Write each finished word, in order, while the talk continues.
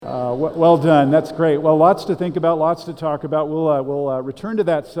Well done. That's great. Well, lots to think about, lots to talk about. We'll return to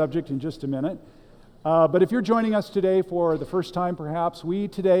that subject in just a minute. But if you're joining us today for the first time, perhaps, we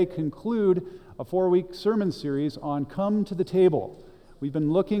today conclude a 4-week sermon series on Come to the Table. We've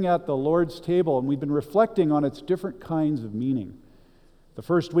been looking at the Lord's table, and we've been reflecting on its different kinds of meaning. The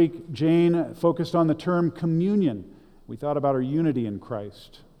first week, Jane focused on the term communion. We thought about our unity in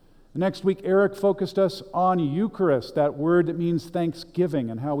Christ. The next week, Eric focused us on Eucharist, that word that means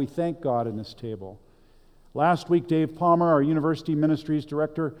thanksgiving, and how we thank God in this table. Last week, Dave Palmer, our University Ministries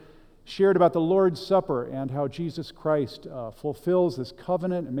Director, shared about the Lord's Supper and how Jesus Christ fulfills this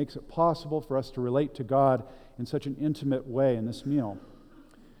covenant and makes it possible for us to relate to God in such an intimate way in this meal.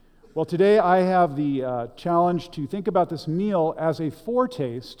 Well, today I have the challenge to think about this meal as a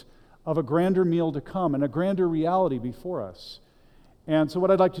foretaste of a grander meal to come and a grander reality before us. And so what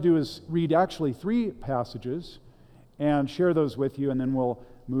I'd like to do is read actually 3 passages and share those with you, and then we'll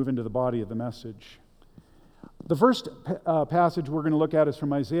move into the body of the message. The first passage we're going to look at is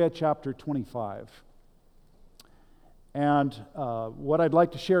from Isaiah chapter 25. And what I'd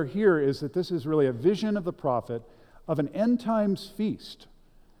like to share here is that this is really a vision of the prophet of an end times feast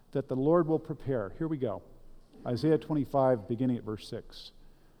that the Lord will prepare. Here we go. Isaiah 25, beginning at verse 6.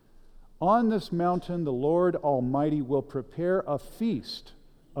 On this mountain, the Lord Almighty will prepare a feast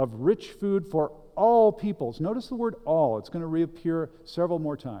of rich food for all peoples. Notice the word all. It's going to reappear several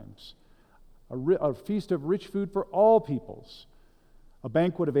more times. A feast of rich food for all peoples. A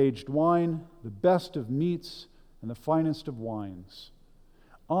banquet of aged wine, the best of meats, and the finest of wines.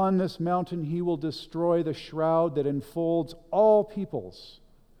 On this mountain, he will destroy the shroud that enfolds all peoples,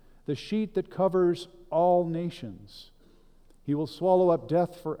 the sheet that covers all nations. He will swallow up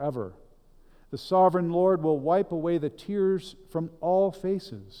death forever. The sovereign Lord will wipe away the tears from all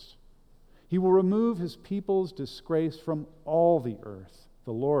faces. He will remove his people's disgrace from all the earth.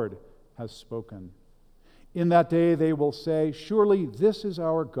 The Lord has spoken. In that day they will say, surely this is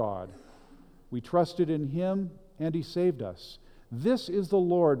our God. We trusted in him, and he saved us. This is the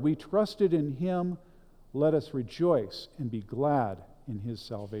Lord. We trusted in him. Let us rejoice and be glad in his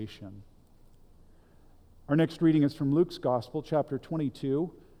salvation. Our next reading is from Luke's Gospel, chapter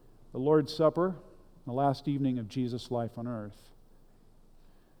 22. The Lord's Supper, the last evening of Jesus' life on earth.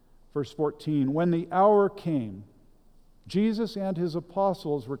 Verse 14, when the hour came, Jesus and his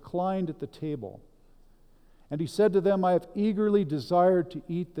apostles reclined at the table. And he said to them, I have eagerly desired to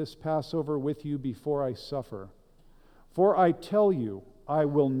eat this Passover with you before I suffer. For I tell you, I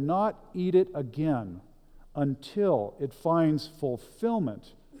will not eat it again until it finds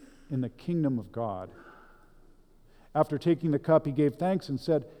fulfillment in the kingdom of God. After taking the cup, he gave thanks and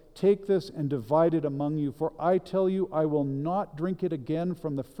said, take this and divide it among you, for I tell you, I will not drink it again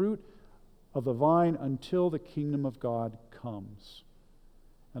from the fruit of the vine until the kingdom of God comes.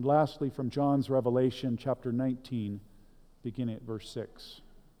 And lastly, from John's Revelation, chapter 19, beginning at verse 6.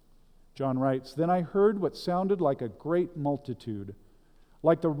 John writes, then I heard what sounded like a great multitude,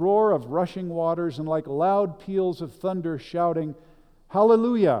 like the roar of rushing waters and like loud peals of thunder shouting,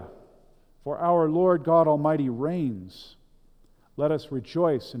 Hallelujah! For our Lord God Almighty reigns. Let us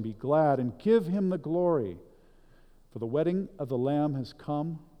rejoice and be glad and give him the glory. For the wedding of the Lamb has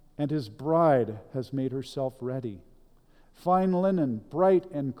come, and his bride has made herself ready. Fine linen, bright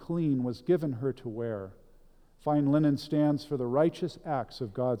and clean, was given her to wear. Fine linen stands for the righteous acts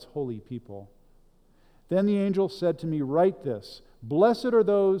of God's holy people. Then the angel said to me, write this, blessed are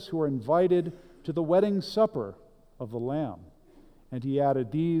those who are invited to the wedding supper of the Lamb. And he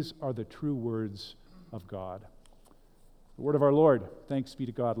added, these are the true words of God. The word of our Lord. Thanks be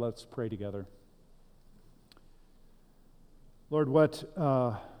to God. Let's pray together. Lord, what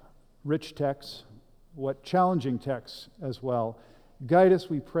rich texts, what challenging texts as well. Guide us,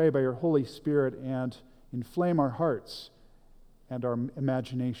 we pray, by your Holy Spirit, and inflame our hearts and our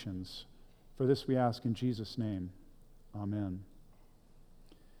imaginations. For this we ask in Jesus' name. Amen.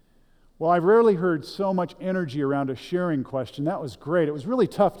 Well, I've rarely heard so much energy around a sharing question. That was great. It was really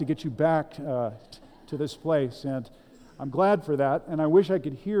tough to get you back to this place, and I'm glad for that, and I wish I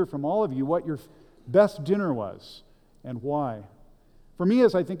could hear from all of you what your best dinner was and why. For me,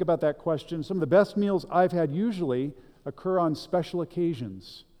 as I think about that question, some of the best meals I've had usually occur on special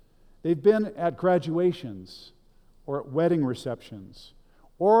occasions. They've been at graduations or at wedding receptions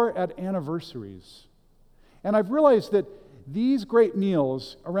or at anniversaries. And I've realized that these great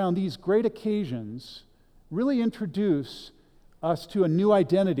meals around these great occasions really introduce us to a new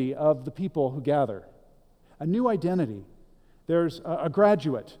identity of the people who gather. A new identity. There's a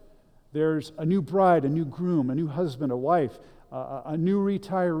graduate. There's a new bride, a new groom, a new husband, a wife, a new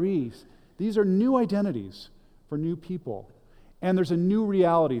retiree. These are new identities for new people. and there's a new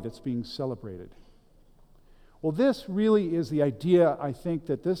reality that's being celebrated. Well, this really is the idea, I think,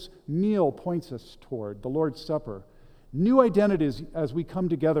 that this meal points us toward, the Lord's Supper. New identities as we come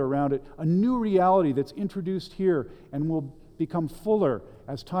together around it, a new reality that's introduced here and will become fuller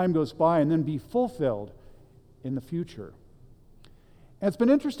as time goes by and then be fulfilled in the future. And it's been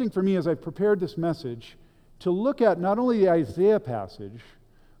interesting for me as I've prepared this message to look at not only the Isaiah passage,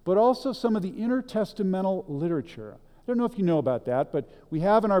 but also some of the intertestamental literature. I don't know if you know about that, but we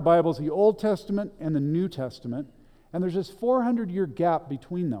have in our Bibles the Old Testament and the New Testament, and there's this 400-year gap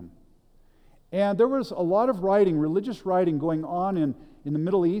between them. And there was a lot of writing, religious writing, going on in the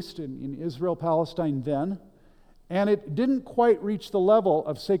Middle East, in Israel, Palestine then, and it didn't quite reach the level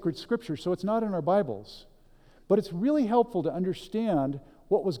of sacred scripture, so it's not in our Bibles. But it's really helpful to understand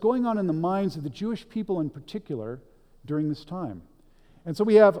what was going on in the minds of the Jewish people in particular during this time. And so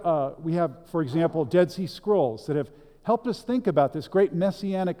we have, for example, Dead Sea Scrolls that have helped us think about this great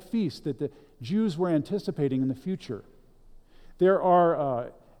messianic feast that the Jews were anticipating in the future. There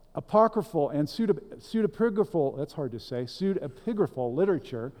are apocryphal and pseudepigraphal, that's hard to say, pseudepigraphal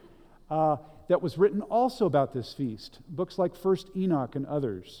literature that was written also about this feast, books like First Enoch and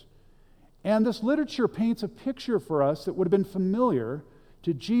others. And this literature paints a picture for us that would have been familiar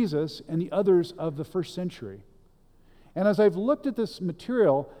to Jesus and the others of the first century. And as I've looked at this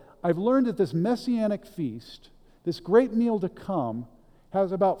material, I've learned that this messianic feast, this great meal to come,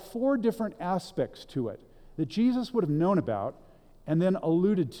 has about 4 different aspects to it that Jesus would have known about and then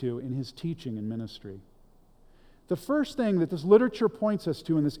alluded to in his teaching and ministry. The first thing that this literature points us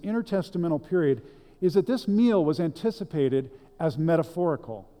to in this intertestamental period is that this meal was anticipated as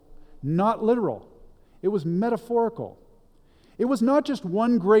metaphorical, not literal. It was metaphorical. It was not just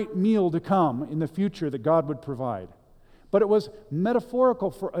one great meal to come in the future that God would provide, but it was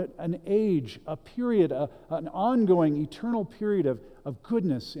metaphorical for an age, a period, an ongoing, eternal period of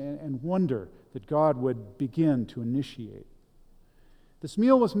goodness and wonder that God would begin to initiate. This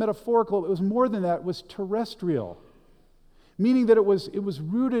meal was metaphorical. It was more than that. It was terrestrial, meaning that it was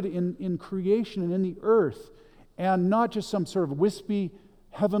rooted in creation and in the earth, and not just some sort of wispy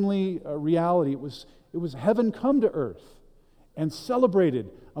heavenly reality. It was heaven come to earth and celebrated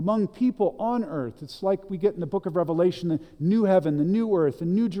among people on earth. It's like we get in the book of Revelation, the new heaven, the new earth, the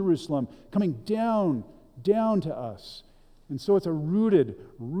new Jerusalem coming down to us. And so it's a rooted,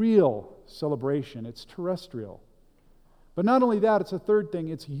 real celebration. It's terrestrial. But not only that, it's a third thing,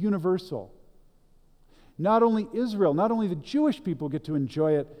 it's universal. Not only Israel, not only the Jewish people get to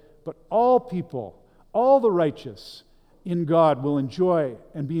enjoy it, but all people, all the righteous in God will enjoy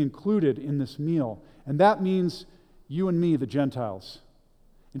and be included in this meal. And that means you and me, the Gentiles.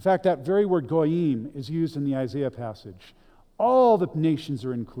 In fact, that very word goyim is used in the Isaiah passage. All the nations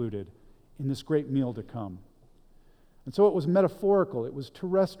are included in this great meal to come. And so it was metaphorical, it was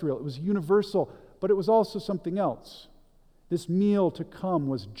terrestrial, it was universal, but it was also something else. This meal to come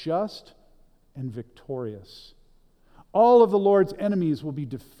was just and victorious. All of the Lord's enemies will be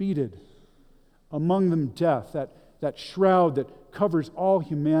defeated, among them death, that shroud that covers all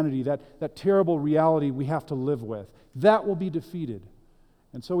humanity, that terrible reality we have to live with. That will be defeated.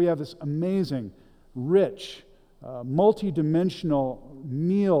 And so we have this amazing, rich, multi-dimensional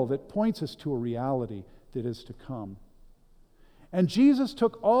meal that points us to a reality that is to come. And Jesus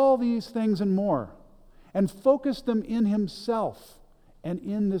took all these things and more and focused them in himself and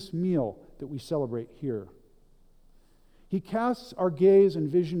in this meal that we celebrate here. He casts our gaze and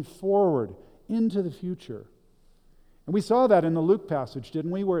vision forward into the future. And we saw that in the Luke passage,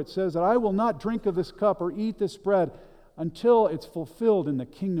 didn't we, where it says that I will not drink of this cup or eat this bread until it's fulfilled in the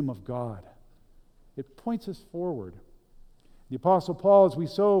kingdom of God. It points us forward. The Apostle Paul, as we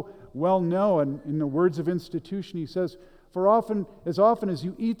so well know, and in the words of institution, he says, for as often as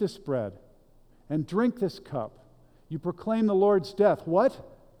you eat this bread and drink this cup, you proclaim the Lord's death. What?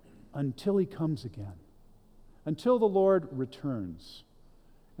 Until he comes again. Until the Lord returns.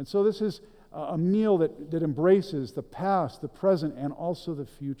 And so this is a meal that embraces the past, the present, and also the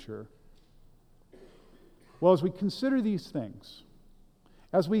future. Well, as we consider these things,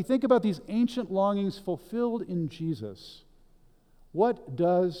 as we think about these ancient longings fulfilled in Jesus, what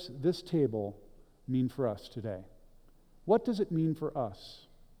does this table mean for us today? What does it mean for us?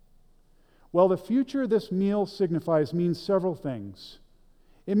 Well, the future this meal signifies means several things.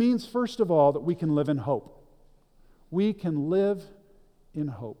 It means, first of all, that we can live in hope. We can live in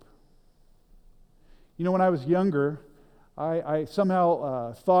hope. You know, when I was younger, I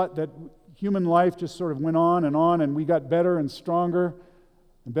somehow thought that human life just sort of went on, and we got better and stronger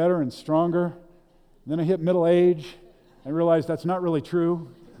and better and stronger. And then I hit middle age and realized that's not really true.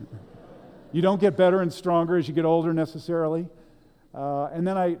 You don't get better and stronger as you get older necessarily. And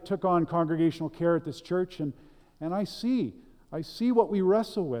then I took on congregational care at this church, and I see what we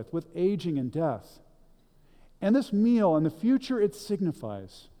wrestle with aging and death. And this meal and the future it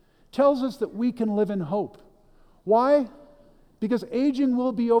signifies tells us that we can live in hope. Why? Because aging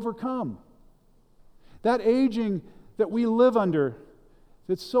will be overcome. That aging that we live under,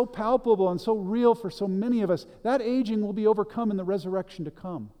 that's so palpable and so real for so many of us, that aging will be overcome in the resurrection to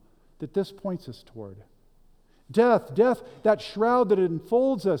come that this points us toward. Death, that shroud that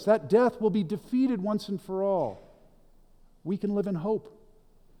enfolds us, that death will be defeated once and for all. We can live in hope.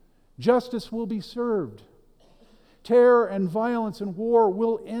 Justice will be served. Terror and violence and war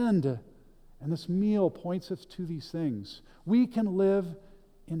will end. And this meal points us to these things. We can live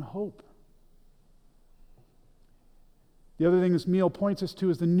in hope. The other thing this meal points us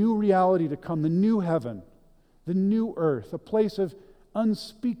to is the new reality to come, the new heaven, the new earth, a place of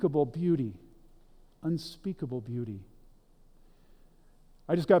unspeakable beauty. Unspeakable beauty.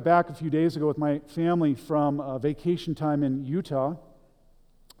 I just got back a few days ago with my family from vacation time in Utah.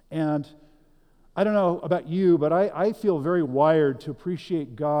 And I don't know about you, but I feel very wired to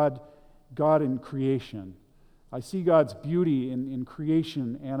appreciate God in creation. I see God's beauty in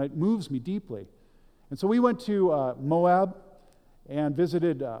creation, and it moves me deeply. And so we went to Moab and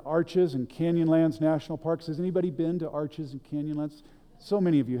visited Arches and Canyonlands National Parks. Has anybody been to Arches and Canyonlands? So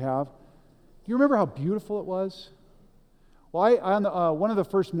many of you have. Do you remember how beautiful it was? Well, on one of the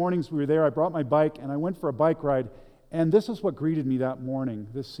first mornings we were there, I brought my bike, and I went for a bike ride, and this is what greeted me that morning,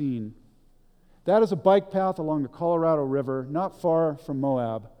 this scene. That is a bike path along the Colorado River, not far from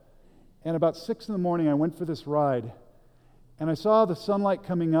Moab. And about 6 in the morning, I went for this ride. And I saw the sunlight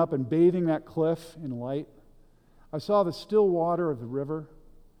coming up and bathing that cliff in light. I saw the still water of the river,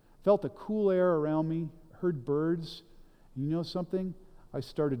 felt the cool air around me, heard birds. And you know something? I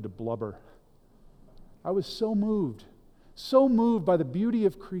started to blubber. I was so moved by the beauty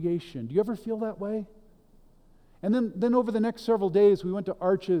of creation. Do you ever feel that way? And then over the next several days, we went to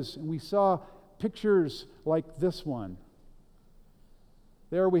Arches, and we saw pictures like this one.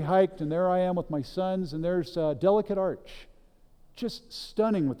 There we hiked, and there I am with my sons, and there's Delicate Arch. Just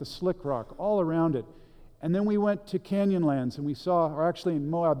stunning with the slick rock all around it. And then we went to Canyonlands, and we saw, or actually in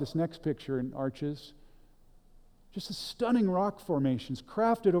Moab, this next picture in Arches, just the stunning rock formations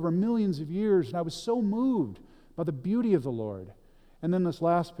crafted over millions of years, and I was so moved by the beauty of the Lord. And then this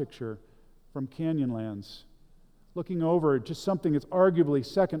last picture from Canyonlands, looking over just something that's arguably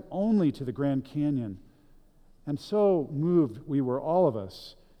second only to the Grand Canyon. And so moved we were, all of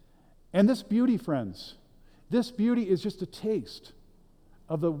us. And this beauty, friends, this beauty is just a taste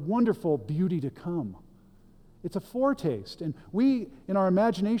of the wonderful beauty to come. It's a foretaste, and we, in our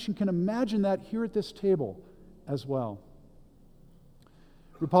imagination, can imagine that here at this table as well.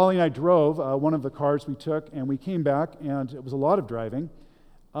 Rupali and I drove one of the cars we took, and we came back, and it was a lot of driving.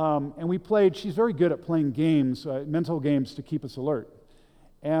 And we played, she's very good at playing games, mental games to keep us alert.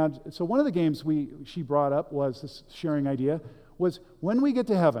 And so one of the games she brought up was, this sharing idea, was when we get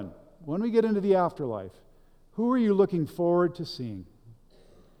to heaven, when we get into the afterlife, who are you looking forward to seeing?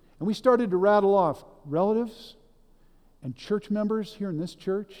 And we started to rattle off relatives and church members here in this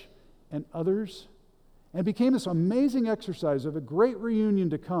church and others. And it became this amazing exercise of a great reunion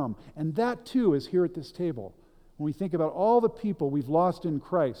to come. And that too is here at this table. When we think about all the people we've lost in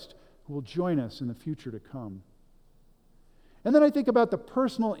Christ who will join us in the future to come. And then I think about the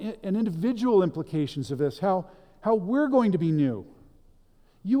personal and individual implications of this, how we're going to be new.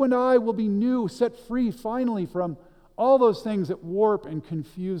 You and I will be new, set free finally from all those things that warp and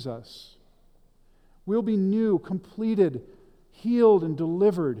confuse us. We'll be new, completed, healed, and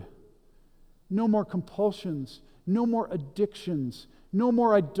delivered. No more compulsions, no more addictions, no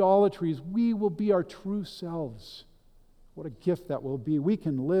more idolatries. We will be our true selves. What a gift that will be. We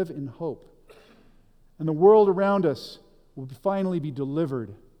can live in hope. And the world around us will finally be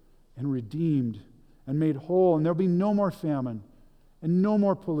delivered and redeemed and made whole. And there'll be no more famine and no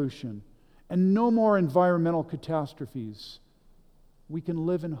more pollution and no more environmental catastrophes. We can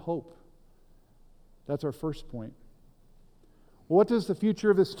live in hope. That's our first point. Well, what does the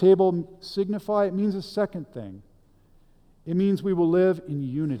future of this table signify? It means a second thing. It means we will live in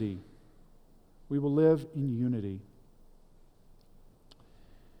unity. We will live in unity.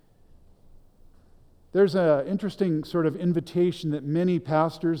 There's an interesting sort of invitation that many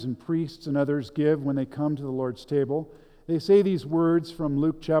pastors and priests and others give when they come to the Lord's table. They say these words from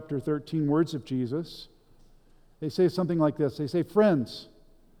Luke chapter 13, words of Jesus. They say something like this. They say, "Friends,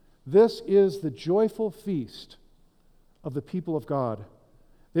 this is the joyful feast of the people of God.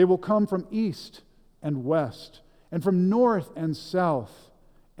 They will come from east and west, and from north and south,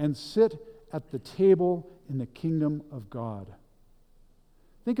 and sit at the table in the kingdom of God."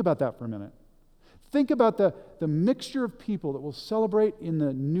 Think about that for a minute. Think about the mixture of people that will celebrate in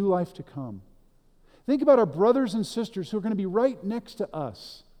the new life to come. Think about our brothers and sisters who are going to be right next to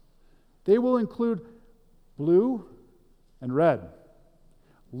us. They will include blue and red,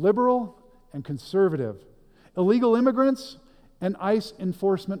 liberal and conservative, illegal immigrants and ICE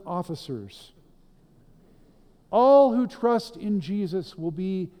enforcement officers. All who trust in Jesus will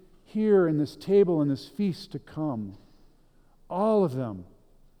be here in this table, in this feast to come. All of them.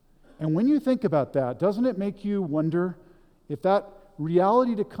 And when you think about that, doesn't it make you wonder if that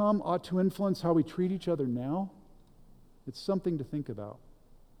reality to come ought to influence how we treat each other now? It's something to think about.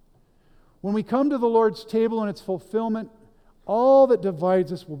 When we come to the Lord's table and its fulfillment, all that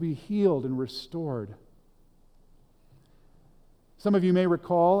divides us will be healed and restored. Some of you may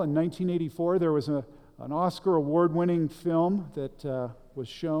recall in 1984 there was an Oscar award-winning film that was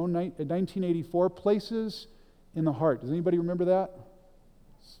shown in 1984, Places in the Heart. Does anybody remember that?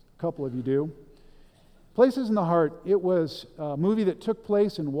 A couple of you do. Places in the Heart, it was a movie that took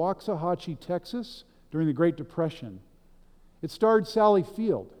place in Waxahachie, Texas during the Great Depression. It starred Sally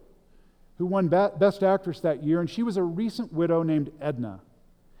Field, who won Best Actress that year, and she was a recent widow named Edna.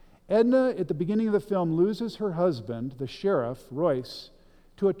 Edna, at the beginning of the film, loses her husband, the sheriff, Royce,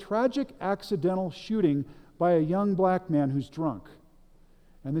 to a tragic accidental shooting by a young black man who's drunk.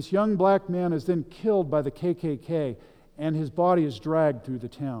 And this young black man is then killed by the KKK, and his body is dragged through the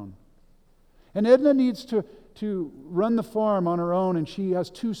town. And Edna needs to run the farm on her own, and she has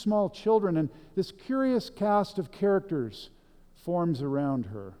 2 small children, and this curious cast of characters forms around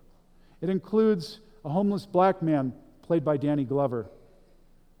her. It includes a homeless black man played by Danny Glover,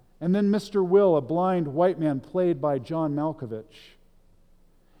 and then Mr. Will, a blind white man played by John Malkovich.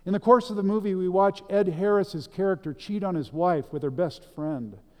 In the course of the movie, we watch Ed Harris's character cheat on his wife with her best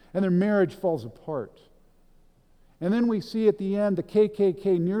friend, and their marriage falls apart. And then we see at the end the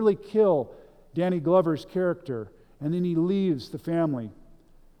KKK nearly kill Danny Glover's character, and then he leaves the family.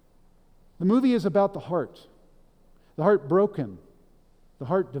 The movie is about the heart broken, the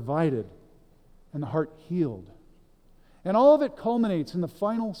heart divided, and the heart healed. And all of it culminates in the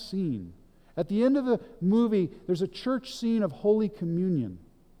final scene. At the end of the movie, there's a church scene of Holy Communion.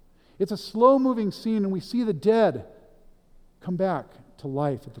 It's a slow-moving scene, and we see the dead come back to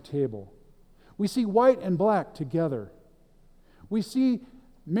life at the table. We see white and black together. We see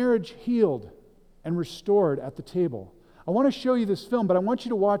marriage healed and restored at the table. I want to show you this film, but I want you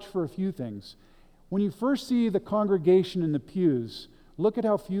to watch for a few things. When you first see the congregation in the pews, look at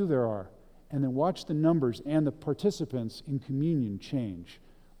how few there are, and then watch the numbers and the participants in communion change.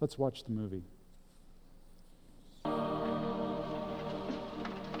 Let's watch the movie.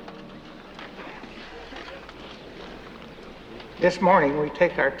 This morning we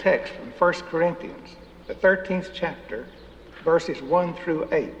take our text from 1 Corinthians, the 13th chapter, verses 1 through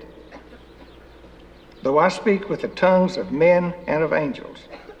 8. Though I speak with the tongues of men and of angels,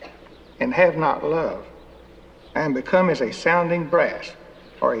 and have not love, I am become as a sounding brass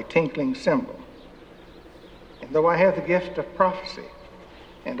or a tinkling cymbal. And though I have the gift of prophecy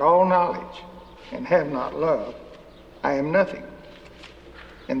and all knowledge, and have not love, I am nothing.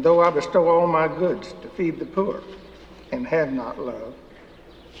 And though I bestow all my goods to feed the poor, and have not love,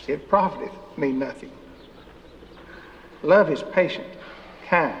 it profiteth me nothing. Love is patient,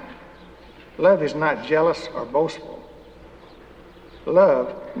 kind. Love is not jealous or boastful.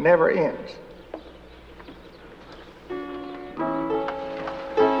 Love never ends.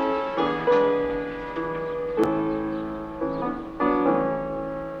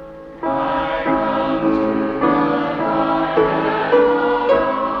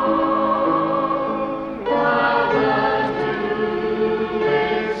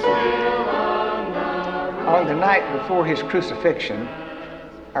 On the night before his crucifixion,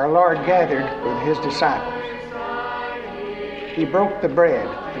 our Lord gathered with his disciples. He broke the bread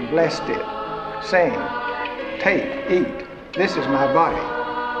and blessed it, saying, "Take, eat, this is my body."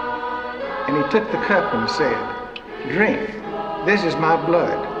 And he took the cup and said, "Drink, this is my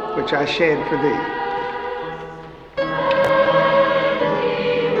blood, which I shed for thee."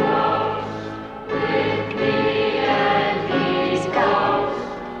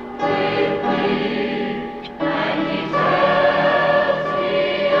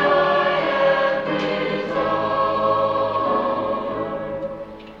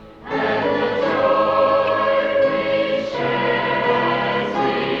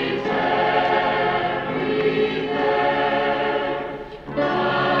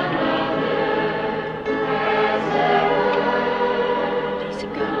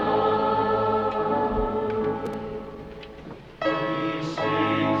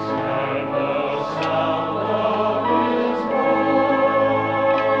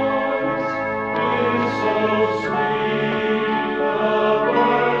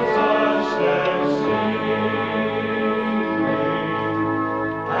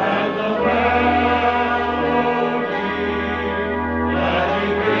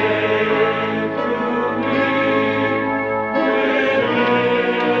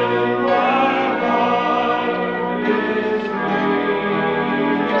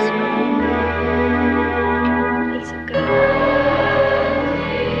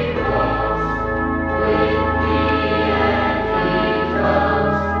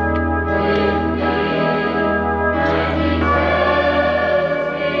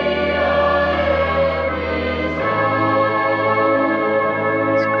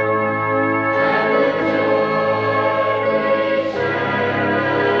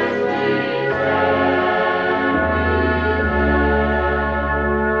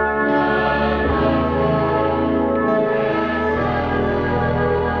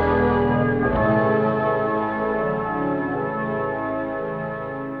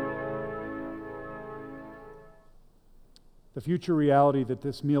 The future reality that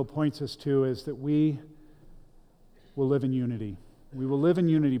this meal points us to is that we will live in unity. We will live in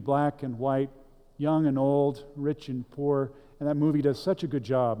unity, black and white, young and old, rich and poor, and that movie does such a good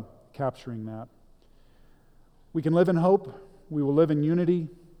job capturing that. We can live in hope. We will live in unity.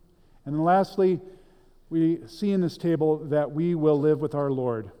 And then lastly, we see in this table that we will live with our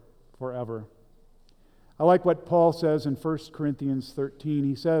Lord forever. I like what Paul says in 1 Corinthians 13.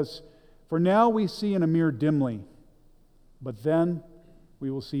 He says, "For now we see in a mirror dimly, but then we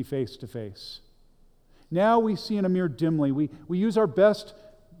will see face to face." Now we see in a mirror dimly. We use our best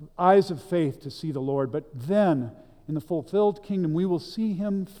eyes of faith to see the Lord, but then in the fulfilled kingdom we will see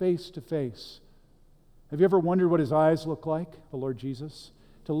Him face to face. Have you ever wondered what His eyes look like, the Lord Jesus?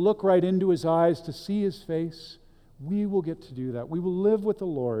 To look right into His eyes, to see His face, we will get to do that. We will live with the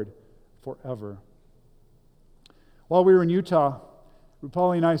Lord forever. While we were in Utah,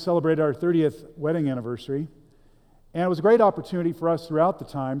 Rupali and I celebrated our 30th wedding anniversary. And it was a great opportunity for us throughout the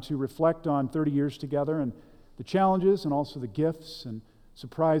time to reflect on 30 years together and the challenges and also the gifts and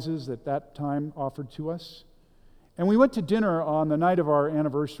surprises that time offered to us. And we went to dinner on the night of our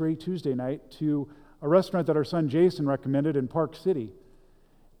anniversary, Tuesday night, to a restaurant that our son Jason recommended in Park City.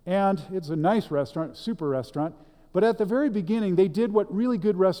 And it's a nice restaurant, super restaurant. But at the very beginning, they did what really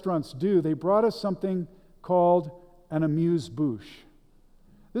good restaurants do. They brought us something called an amuse-bouche.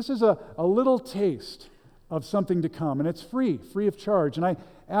 This is a little taste of something to come, and it's free of charge. And I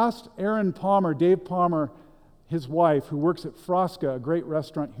asked Erin Palmer, Dave Palmer, his wife, who works at Frosca, a great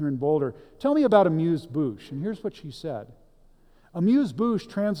restaurant here in Boulder, tell me about amuse-bouche. And here's what she said. Amuse-bouche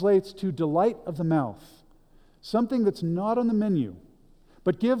translates to delight of the mouth, something that's not on the menu,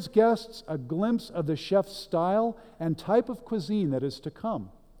 but gives guests a glimpse of the chef's style and type of cuisine that is to come.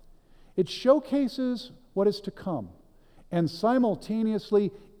 It showcases what is to come and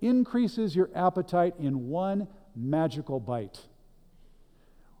simultaneously increases your appetite in one magical bite.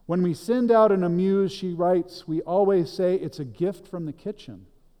 When we send out an amuse, she writes, we always say it's a gift from the kitchen.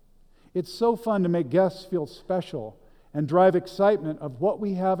 It's so fun to make guests feel special and drive excitement of what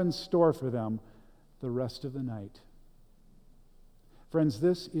we have in store for them the rest of the night. Friends,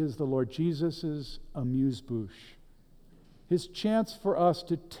 this is the Lord Jesus' amuse-bouche. His chance for us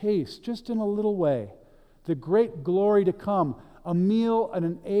to taste, just in a little way, the great glory to come, a meal and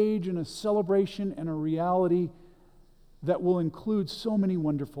an age and a celebration and a reality that will include so many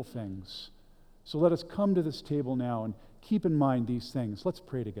wonderful things. So let us come to this table now and keep in mind these things. Let's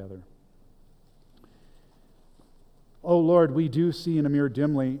pray together. Oh Lord, we do see in a mirror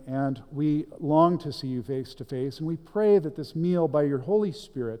dimly, and we long to see you face to face, and we pray that this meal by your Holy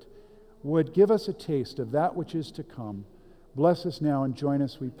Spirit would give us a taste of that which is to come. Bless us now and join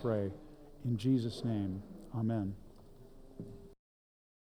us, we pray. In Jesus' name, amen.